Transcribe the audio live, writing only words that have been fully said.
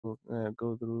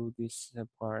go through this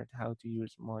part, how to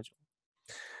use module.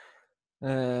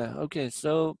 Okay,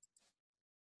 so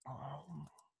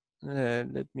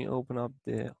let me open up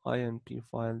the INP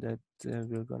file that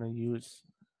we're gonna use.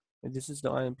 And this is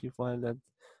the INP file that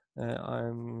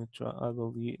I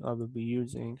will be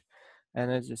using.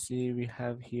 And as you see, we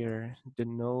have here the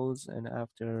nodes, and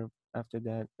after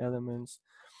that elements.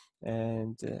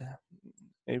 And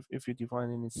if you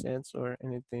define any sets or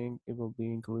anything, it will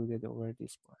be included over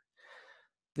this part.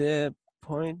 The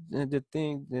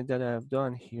thing that I've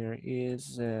done here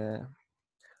is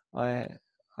I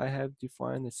I have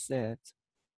defined a set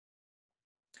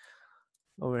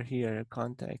over here,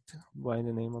 contact, by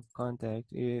the name of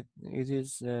contact. It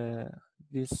is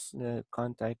this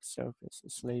contact surface,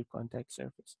 slave contact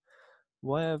surface.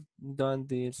 Why I've done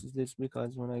this is this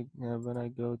because when I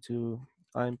go to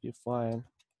IMP file,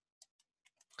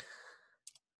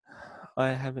 I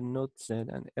have a node set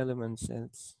and element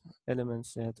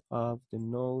set of the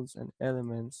nodes and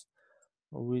elements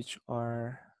which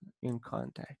are in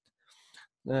contact.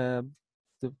 Uh,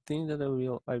 the thing that I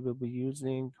will be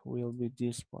using will be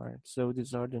this part. So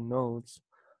these are the nodes,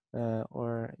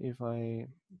 or if I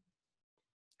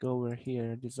go over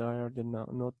here, these are the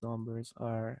node numbers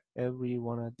are every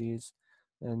one of these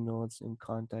nodes in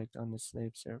contact on the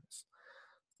slave service.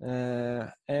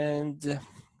 And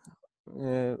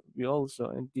we also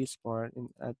in this part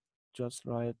at just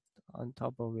right on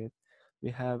top of it,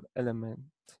 we have elements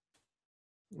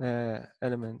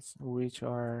which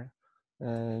are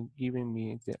giving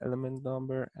me the element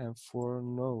number and 4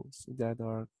 nodes that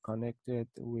are connected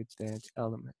with that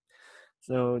element.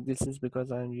 So this is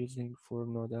because I'm using 4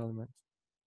 node elements.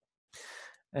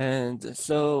 And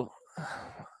so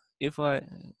if I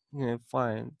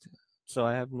find, so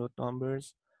I have node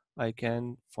numbers, I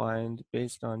can find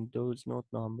based on those node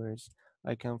numbers,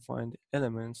 I can find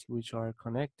elements which are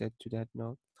connected to that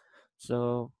node.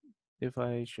 So if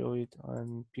I show it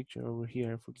on picture over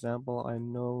here, for example, I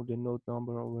know the node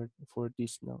number over for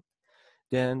this node.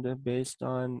 Then based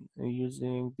on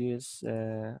using this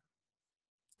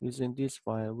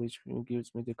file, which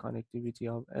gives me the connectivity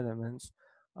of elements,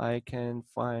 I can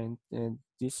find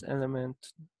this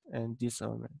element and this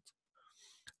element.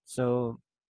 So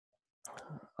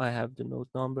I have the node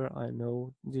number, I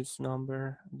know this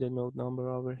number, the node number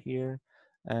over here,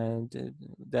 and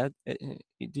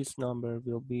this number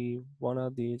will be one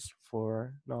of these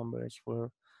 4 numbers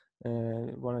for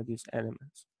one of these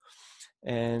elements.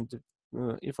 And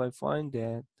if I find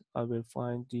that, I will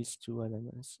find these 2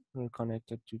 elements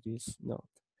connected to this node.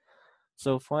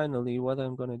 So finally, what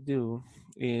I'm going to do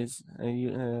is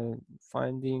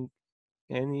finding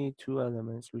any 2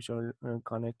 elements which are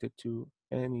connected to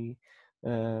any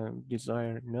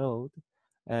desired node,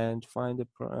 and find the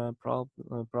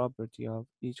property of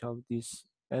each of these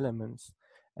elements,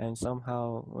 and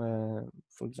somehow,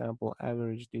 for example,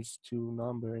 average these 2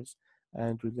 numbers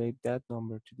and relate that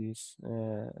number to this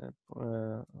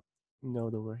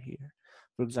node over here.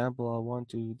 For example, I want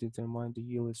to determine the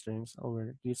yield strength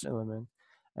over this element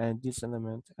and this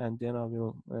element, and then I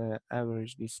will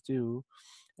average these 2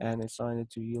 and assign it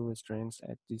to yield strengths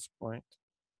at this point.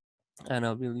 And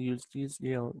I will use these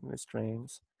yield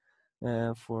strengths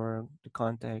for the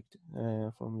contact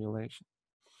formulation.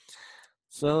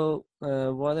 So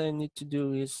what I need to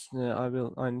do is I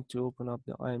need to open up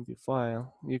the IMP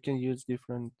file. You can use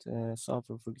different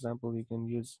software. For example, you can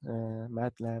use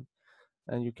MATLAB,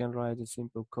 and you can write a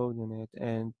simple code in it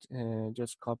and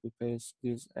just copy paste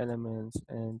these elements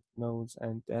and nodes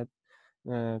and that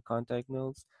contact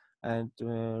nodes, and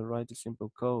write a simple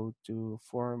code to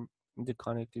form the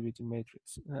connectivity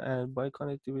matrix. And by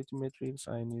connectivity matrix,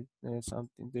 I need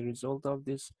something. The result of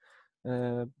this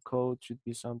code should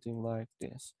be something like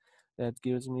this. That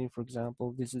gives me, for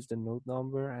example, this is the node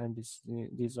number, and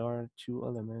these are 2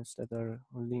 elements that are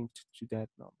linked to that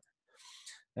number.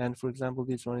 And for example,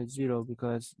 this one is 0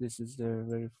 because this is the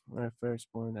very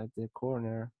first point at the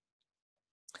corner.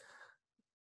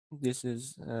 This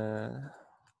is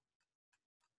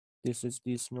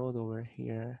this node over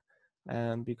here,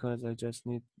 and because I just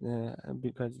need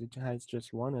because it has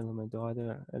just 1 element, the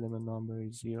other element number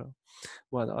is 0.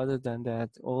 But other than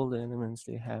that, all the elements,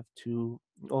 they have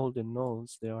all the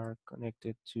nodes, they are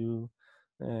connected to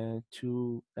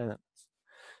 2 elements.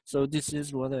 So this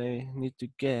is what I need to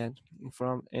get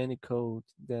from any code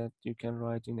that you can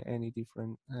write in any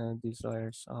different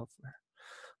desired software.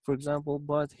 For example,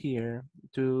 but here,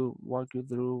 to walk you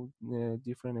through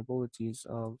different abilities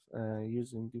of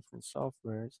using different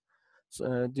softwares,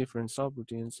 different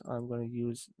subroutines, I'm going to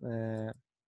use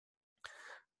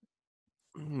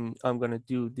I'm gonna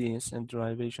do this and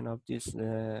derivation of this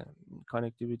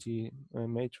connectivity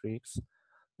matrix,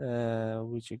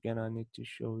 which again I need to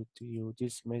show it to you.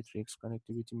 This matrix,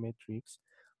 connectivity matrix,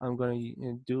 I'm gonna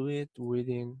do it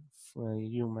within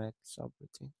UMAC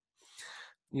subroutine.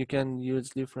 You can use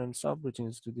different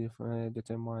subroutines to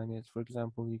determine it. For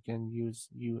example, you can use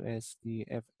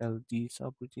USDFLD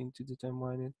subroutine to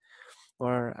determine it,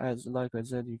 or as like I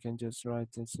said, you can just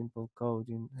write a simple code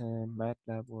in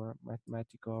MATLAB or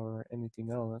Mathematica or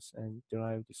anything else and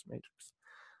derive this matrix.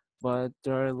 But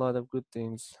there are a lot of good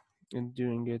things in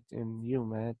doing it in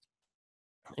UMath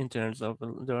in terms of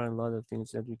there are a lot of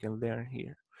things that we can learn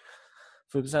here.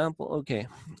 For example, okay,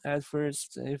 at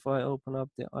first, if I open up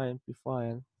the IMP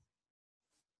file,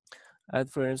 at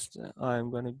first I'm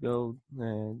gonna go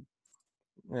uh,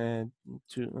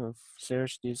 to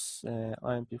search this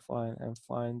IMP file and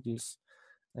find this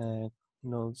uh,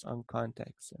 nodes on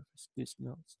contact surface, these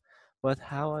nodes. But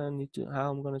how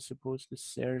I'm gonna supposed to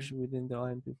search within the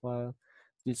IMP file?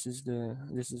 This is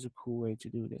a cool way to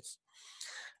do this.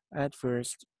 At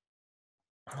first,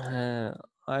 uh,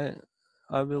 I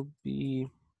I will be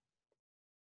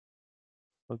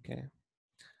okay.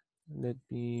 Let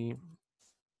me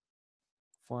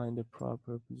find the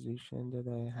proper position that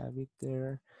I have it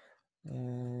there,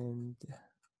 and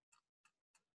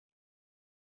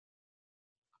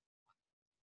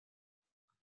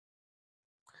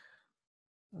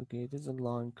okay, it is a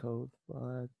long code,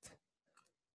 but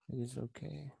it is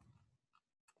okay.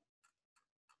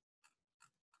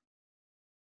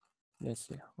 Yes,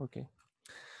 yeah, okay.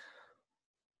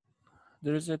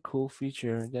 There is a cool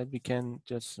feature that we can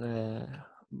just uh,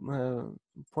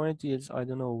 point is I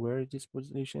don't know where it is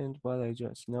positioned, but I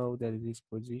just know that it is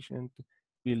positioned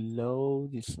below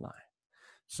this line.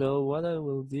 So what I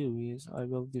will do is I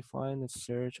will define a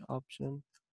search option,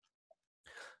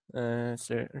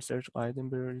 search item,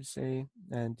 better say,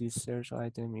 and this search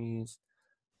item is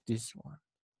this one.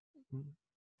 Mm.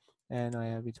 And I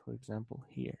have it, for example,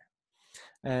 here.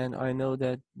 And I know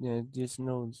that these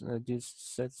nodes, these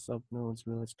sets of nodes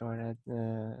will start at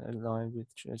a line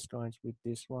which starts with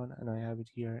this one, and I have it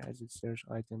here as a search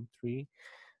item 3,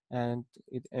 and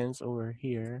it ends over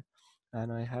here,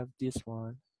 and I have this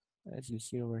one, as you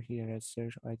see over here, as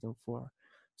search item 4.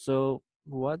 So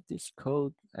what this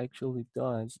code actually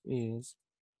does is,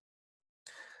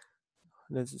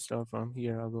 let's start from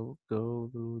here. I will go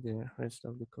through the rest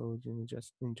of the code in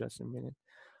just a minute.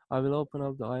 I will open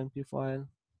up the IMP file.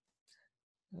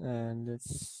 And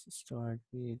let's start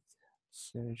with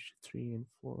search 3 and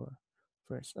 4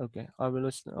 first. Okay, I will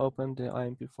open the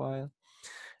IMP file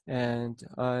and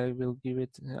I will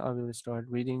start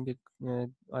reading the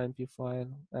IMP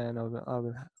file, and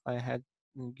I had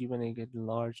given it a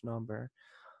large number,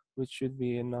 which should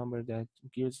be a number that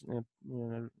gives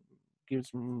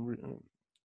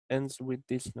ends with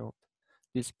this note,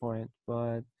 this point,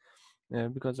 but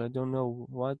because I don't know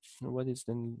what is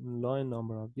the line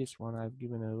number of this one, I've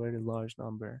given a very large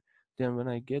number. Then when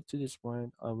I get to this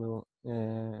point, I will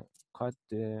cut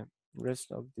the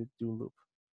rest of the do loop.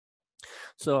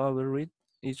 So I will read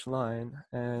each line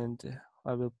and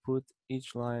I will put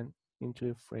each line into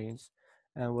a phrase.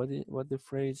 And what the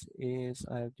phrase is,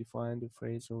 I have defined the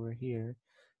phrase over here,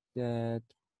 that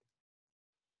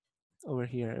over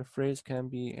here a phrase can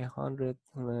be 100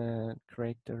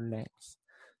 character lengths.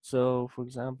 So for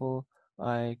example,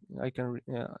 I can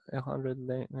 100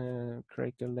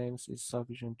 character lengths is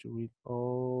sufficient to read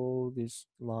all these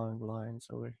long lines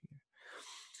over here.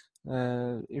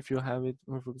 If you have it,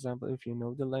 for example, if you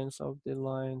know the length of the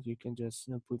line, you can just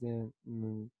put in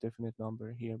definite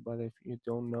number here, but if you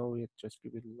don't know it, just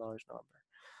give it a large number.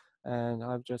 And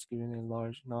I've just given a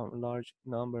large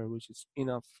number, which is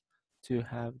enough to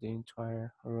have the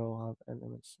entire row of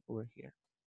elements over here.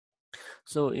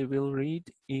 So it will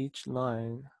read each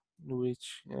line,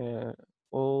 which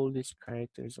all these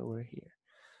characters over here.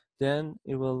 Then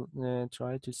it will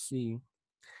try to see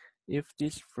if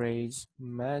this phrase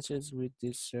matches with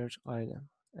this search item.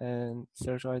 And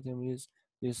search item is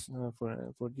this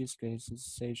for this case is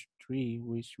sage 3,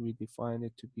 which we define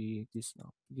it to be this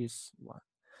one.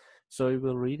 So it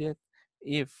will read it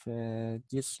if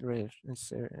this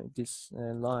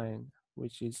line,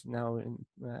 which is now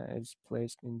is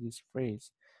placed in this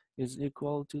phrase, is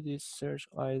equal to this search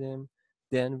item,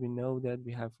 then we know that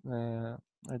we have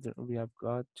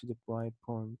got to the right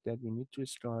point that we need to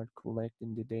start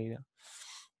collecting the data.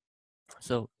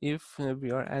 So if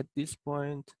we are at this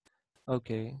point,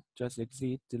 okay, just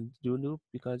exit the do loop,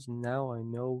 because now I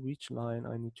know which line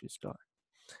I need to start.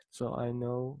 So I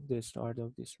know the start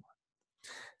of this one.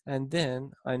 And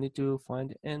then I need to find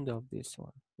the end of this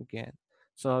one again.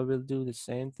 So I will do the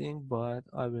same thing, but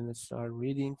I will start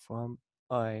reading from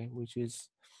I, which is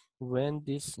when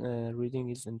this reading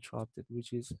is interrupted,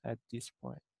 which is at this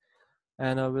point.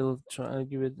 And I will try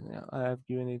give it. I have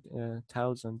given it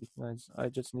 1,000 because I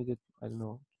just needed, I don't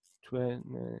know, 20.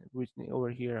 Which over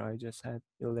here I just had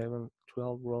 11,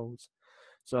 12 rows,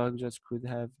 so I just could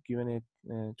have given it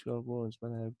 12 rows,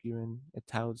 but I have given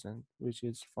 1,000, which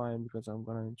is fine because I'm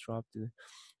gonna interrupt the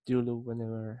do loop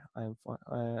whenever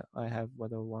I have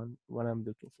what I want, what I'm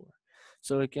looking for.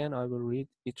 So again, I will read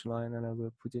each line and I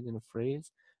will put it in a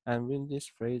phrase. And when this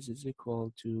phrase is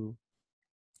equal to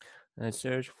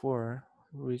search for,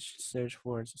 which search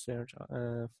for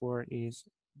is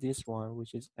this one,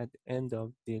 which is at the end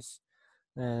of this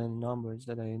numbers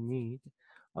that I need,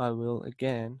 I will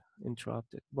again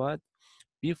interrupt it. But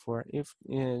before, if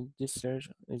this search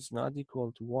is not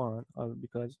equal to 1,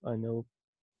 because I know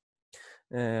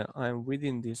I'm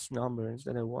within these numbers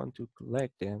that I want to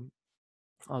collect them,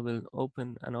 I will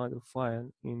open another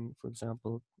file in, for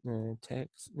example,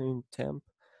 text in temp,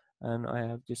 and I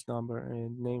have this number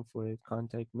and name for it,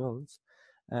 contact nodes,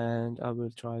 and I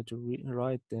will try to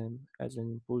write them as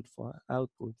an input file,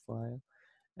 output file,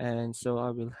 and so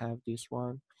I will have this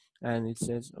one, and it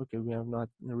says, okay, we have not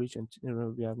reached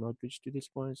to this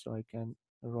point, so I can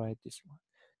write this one.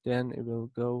 Then it will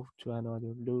go to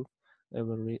another loop. It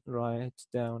will write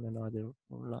down another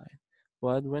line.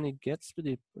 But when it gets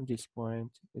to this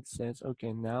point, it says,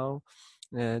 okay, now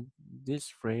uh, this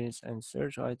phrase and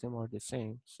search item are the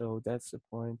same. So that's the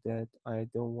point that I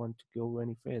don't want to go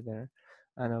any further,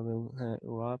 and I will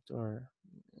erupt or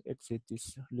exit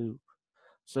this loop.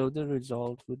 So the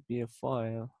result would be a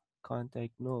file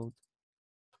contact node,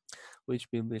 which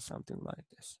will be something like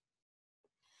this.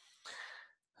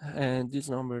 And these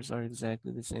numbers are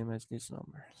exactly the same as these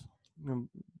numbers. Um,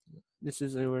 This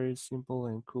is a very simple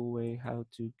and cool way how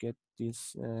to get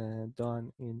this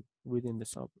done in within the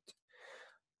subroutine.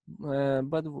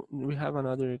 But we have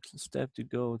another step to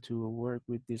go to work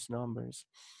with these numbers.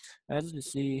 As you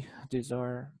see, these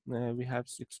are we have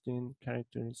 16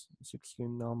 characters,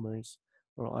 16 numbers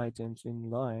or items in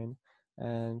line.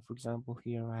 And for example,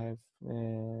 here I have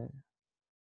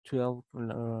 12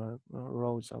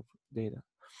 rows of data.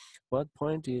 But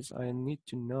point is, I need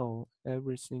to know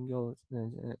every single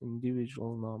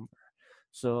individual number.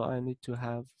 So I need to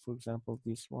have, for example,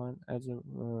 this one as a,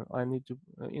 I need to,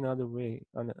 in other way,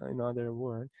 in other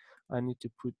word, I need to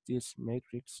put this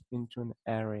matrix into an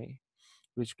array,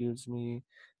 which gives me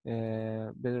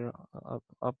a better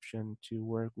option to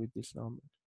work with this number.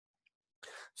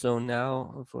 So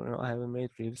now for I have a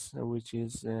matrix which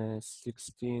is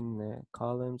 16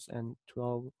 columns and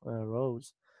 12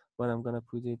 rows, but I'm gonna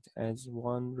put it as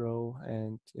one row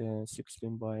and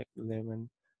 16 by 11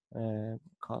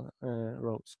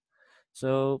 rows.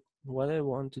 So what I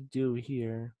want to do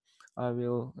here, I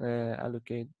will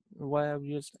allocate. Why I've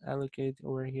used allocate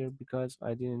over here, because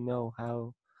I didn't know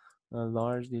how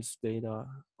large these data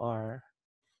are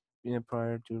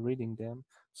prior to reading them.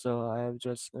 So I have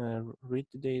just read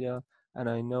the data, and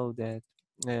I know that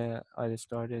I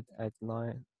started at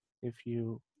line. If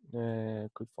you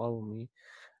could follow me,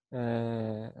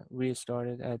 we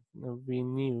started at. We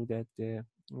knew that the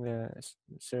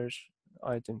search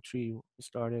item 3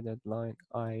 started at line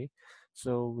I,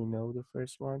 so we know the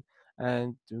first one,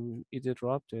 and it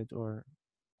interrupted or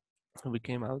we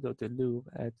came out of the loop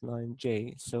at line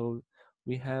j. So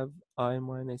we have I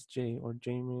minus j or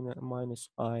j minus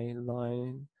I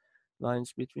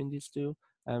lines between these two,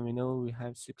 and we know we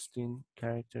have 16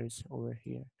 characters over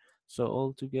here. So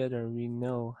altogether, we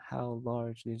know how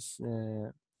large this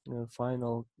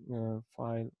final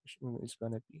file is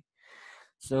gonna be.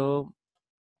 So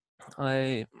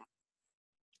I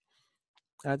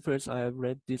at first I have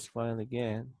read this file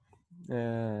again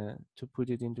to put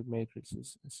it into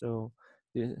matrices. So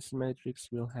this matrix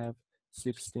will have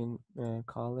 16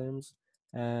 columns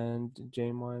and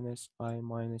j minus I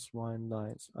minus 1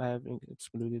 lines. I have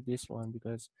excluded this one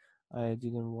because I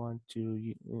didn't want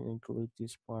to include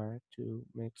this part to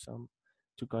make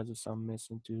to cause some mess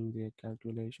into the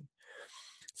calculation.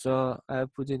 So I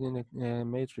put it in a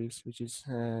matrix which is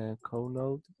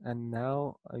co-node, and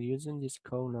now using this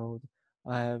co-node,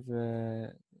 I have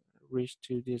reached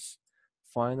to this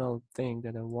final thing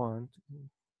that I want,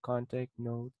 contact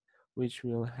node, which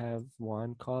will have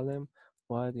one column,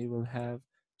 but it will have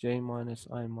j minus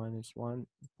I minus 1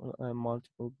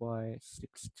 multiplied by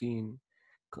 16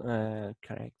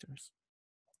 characters.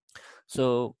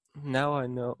 So now I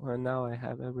know, now I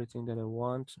have everything that I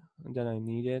want, that I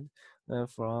needed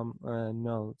from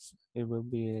nodes. It will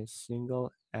be a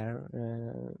single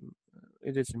array.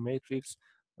 It is a matrix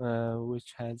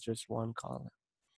which has just one column.